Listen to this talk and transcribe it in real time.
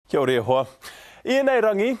Kia ore hoa. I nei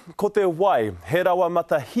rangi, ko te wai, he rawa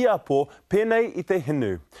mata hiapo pēnei I te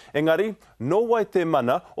hinu. Engari, no wai te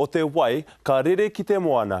mana o te wai ka rere ki te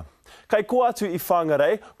moana. Kai ko atu I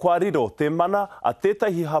whangarei, kua riro te mana a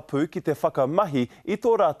tētahi hapu ki te whakamahi I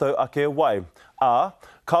tō rātou ake wai. Ā,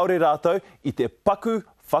 kaore rātou I te paku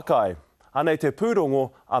whakai. Anei te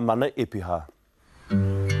pūrongo a mana epiha.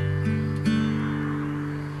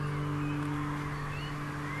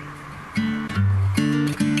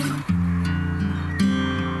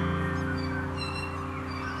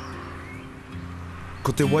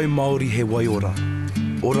 Ko te wai Māori he wai ora.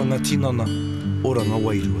 Oranga tinana, oranga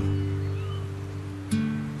wairua.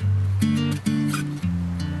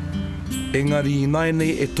 Engari I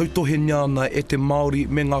naenei e tautohe nyana e te Māori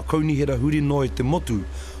me ngā kaunihera huri no e te motu,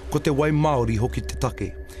 ko te wai Māori hoki te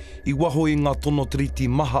take. I waho I ngā tono tiriti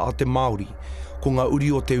maha a te Māori, ko ngā uri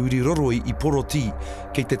o te uri roroi I poroti,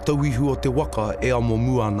 kei te tauihu o te waka e amo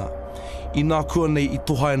muana. I nā kua nei I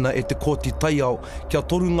tohaina e te kōti taiao kia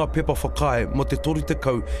toru ngā pepa whakae mo te toru te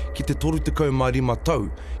kau ki te toru te kau mā rima tau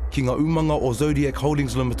ki ngā umanga o Zodiac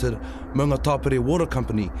Holdings Limited, Maunga Tāpere Water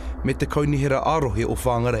Company me te kaunihera ārohe o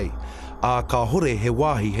Whangarei. Ā ka hore he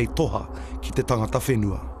wāhi hei toha ki te tangata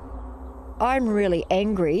whenua. I'm really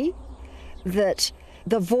angry that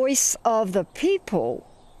the voice of the people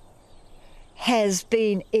has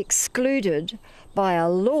been excluded by a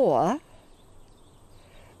law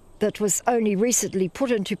that was only recently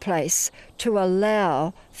put into place to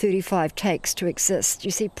allow 35 takes to exist.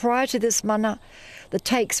 You see, prior to this mana, the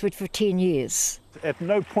takes were for 10 years. At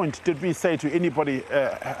no point did we say to anybody,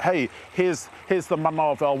 hey, here's the mana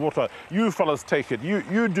of our water, you fellas take it,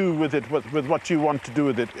 you do with it with what you want to do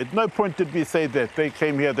with it. At no point did we say that. They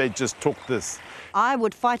came here, they just took this. I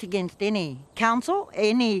would fight against any council,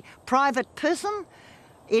 any private person,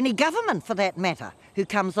 any government for that matter, who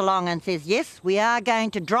comes along and says, yes, we are going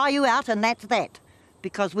to dry you out and that's that,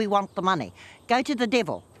 because we want the money. Go to the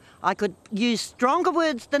devil. I could use stronger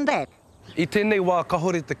words than that. I tēnei wā ka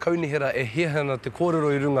hore te kaunihera e hiahana te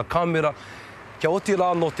kōrero I runga kāmera, kia oti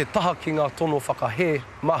rā no te taha ki ngā tono whakahē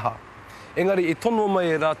maha. Engari I tono mai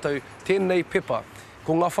e rātou tēnei pepa,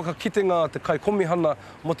 ko ngā whakakitenga te kai komihana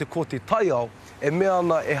mo te kōti taiao, e mea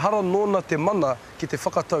ana e hara nōna te mana ki te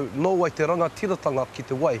whakatau no wai te rangatiratanga ki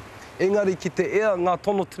te wai. Engari ki te ea ngā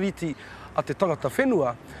tono tiriti a te tangata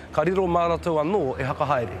whenua, ka riro mā rātou anō e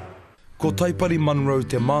hakahaere. Ko Taipari Munro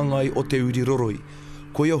te māngai o te uri roroi,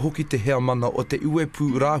 ko ia hoki te hea mana o te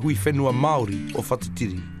uepu rāhui whenua Māori o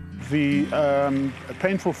Whatitiri. The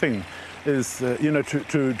painful thing is,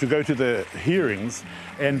 to go to the hearings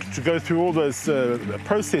and to go through all those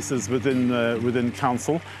processes within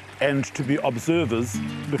council and to be observers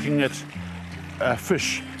looking at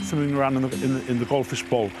fish swimming around in the goldfish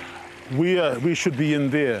bowl. We should be in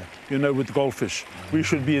there, with the goldfish. We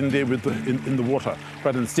should be in there in the water,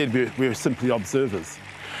 but instead we're simply observers.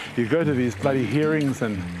 You go to these bloody hearings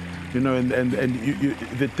and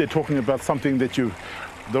they're talking about something that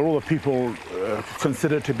all the people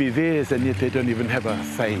consider to be theirs, and yet they don't even have a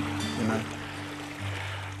say,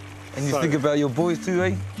 And you think about your boys too,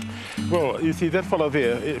 eh? Well, you see, that fellow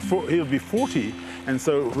there, he'll be 40, and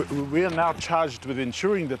so we are now charged with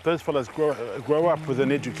ensuring that those fellows grow up with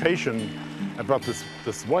an education about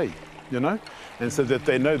this way, and so that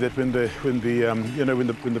they know that when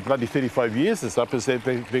the bloody 35 years is up, is that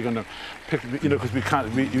they're going to pick, because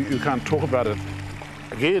you can't talk about it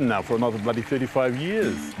again now for another bloody 35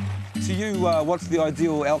 years. To you, what's the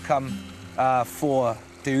ideal outcome for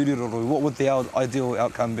te uriroro? What would the ideal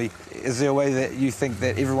outcome be? Is there a way that you think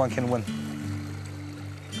that everyone can win?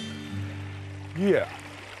 Yeah,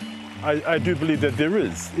 I do believe that there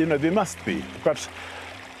is. There must be.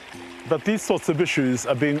 But these sorts of issues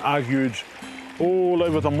are being argued all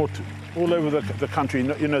over the motu, all over the country.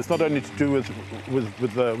 It's not only to do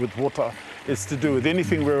with water. It's to do with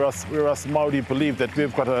anything where us Māori believe that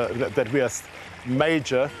that we are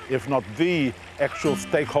major, if not the actual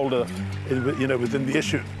stakeholder, within the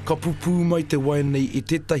issue. Ka pupu mai te wai nei I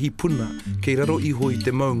tētahi puna kei raro iho I te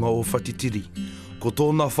maunga o Whatitiri. Ko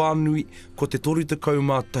tōna whānui, ko te toru te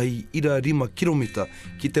kaumātahi 1.5 kiromita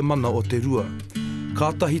ki te mana o te rua.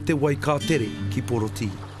 Kātahi te wai kā tere ki Poroti.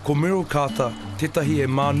 Ko Merrill Carter, tētahi e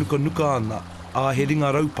mānuka ana, a he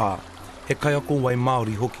ringa raupā, he kaiako wai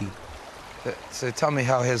Māori hoki. So tell me,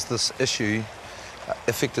 how has this issue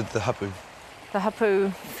affected the hapu? The hapu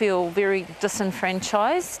feel very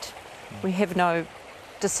disenfranchised. We have no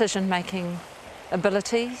decision-making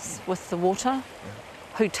abilities with the water.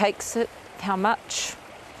 Who takes it, how much,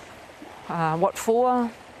 what for.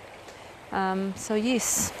 So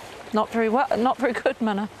yes, not very good,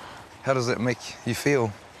 mana. How does that make you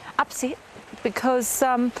feel? Upset. because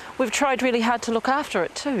we've tried really hard to look after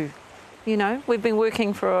it too. You know, we've been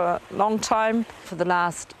working for a long time, for the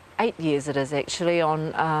last 8 years it is actually,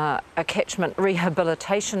 on a catchment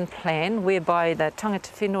rehabilitation plan whereby the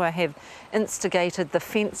tangata whenua have instigated the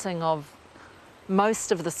fencing of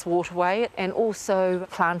most of this waterway and also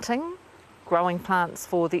planting, growing plants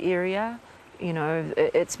for the area. You know,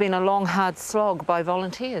 it's been a long, hard slog by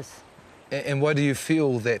volunteers. And why do you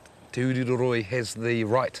feel that Te Uriroroi has the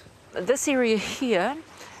right? This area here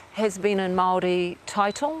has been in Māori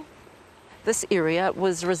title. This area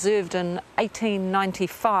was reserved in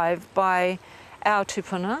 1895 by our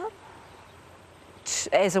tupuna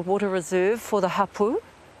as a water reserve for the hapu.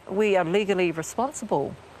 We are legally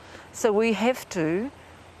responsible, so we have to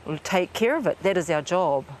take care of it. That is our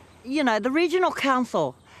job. You know, the regional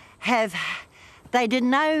council they did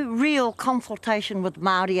no real consultation with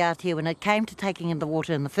Māori Aotea when it came to taking in the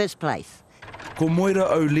water in the first place. Ko Moira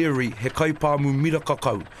O'Leary he kaipāmu mira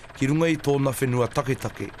kakau ki runga i tōna whenua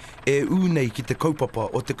taketake e ūnei ki te kaupapa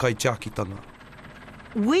o te kaitiakitanga.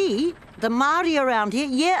 We, the Māori around here,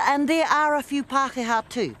 yeah, and there are a few Pākehā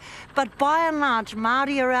too, but by and large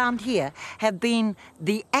Māori around here have been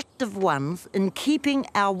the active ones in keeping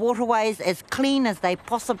our waterways as clean as they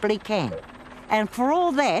possibly can. And for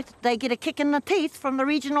all that, they get a kick in the teeth from the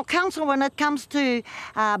regional council when it comes to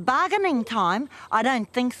bargaining time. I don't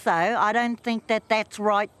think so. I don't think that that's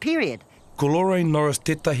right, period. Ko Lorraine Norris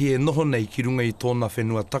tētahi e noho nei ki runga i tōna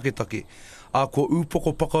whenua taketake, a ko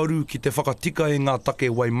upoko pakaru ki te whakatika e ngā take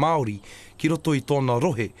wai Māori ki roto i tōna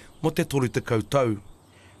rohe mo te toru te koutou.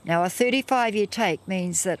 Now, a 35-year take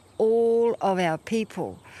means that all of our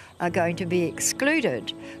people are going to be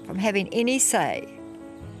excluded from having any say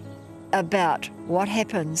about what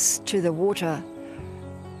happens to the water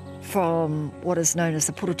from what is known as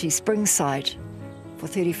the Puruti Spring site for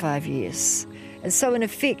 35 years. And so in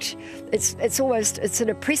effect, it's an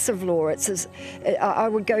oppressive law. I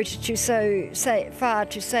would go to say far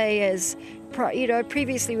to say as, you know,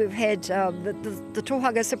 previously we've had the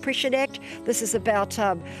Tōhanga Suppression Act. This is about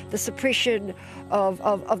the suppression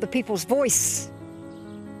of the people's voice.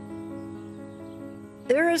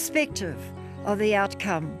 Irrespective of the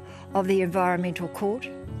outcome of the Environmental Court,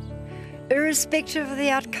 irrespective of the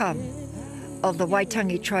outcome of the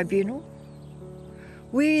Waitangi Tribunal,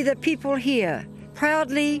 we, the people here,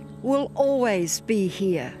 proudly will always be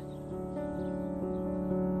here.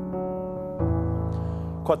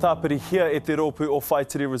 Kua tāpiri hia e te rōpū o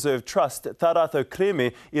Whaitiri Reserve Trust, tā rātou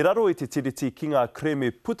kreme I raro I te tiriti ki ngā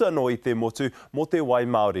kreme putano I te motu mo te wai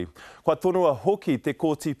Māori. Kua tonua hoki te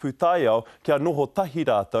kōti pūtaiao kia noho tahi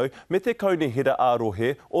rātou me te kaunihira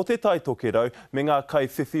ārohe o te taitokerau me ngā kai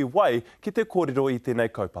whiwhi wai ki te kōrero I tēnei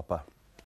kaupapa.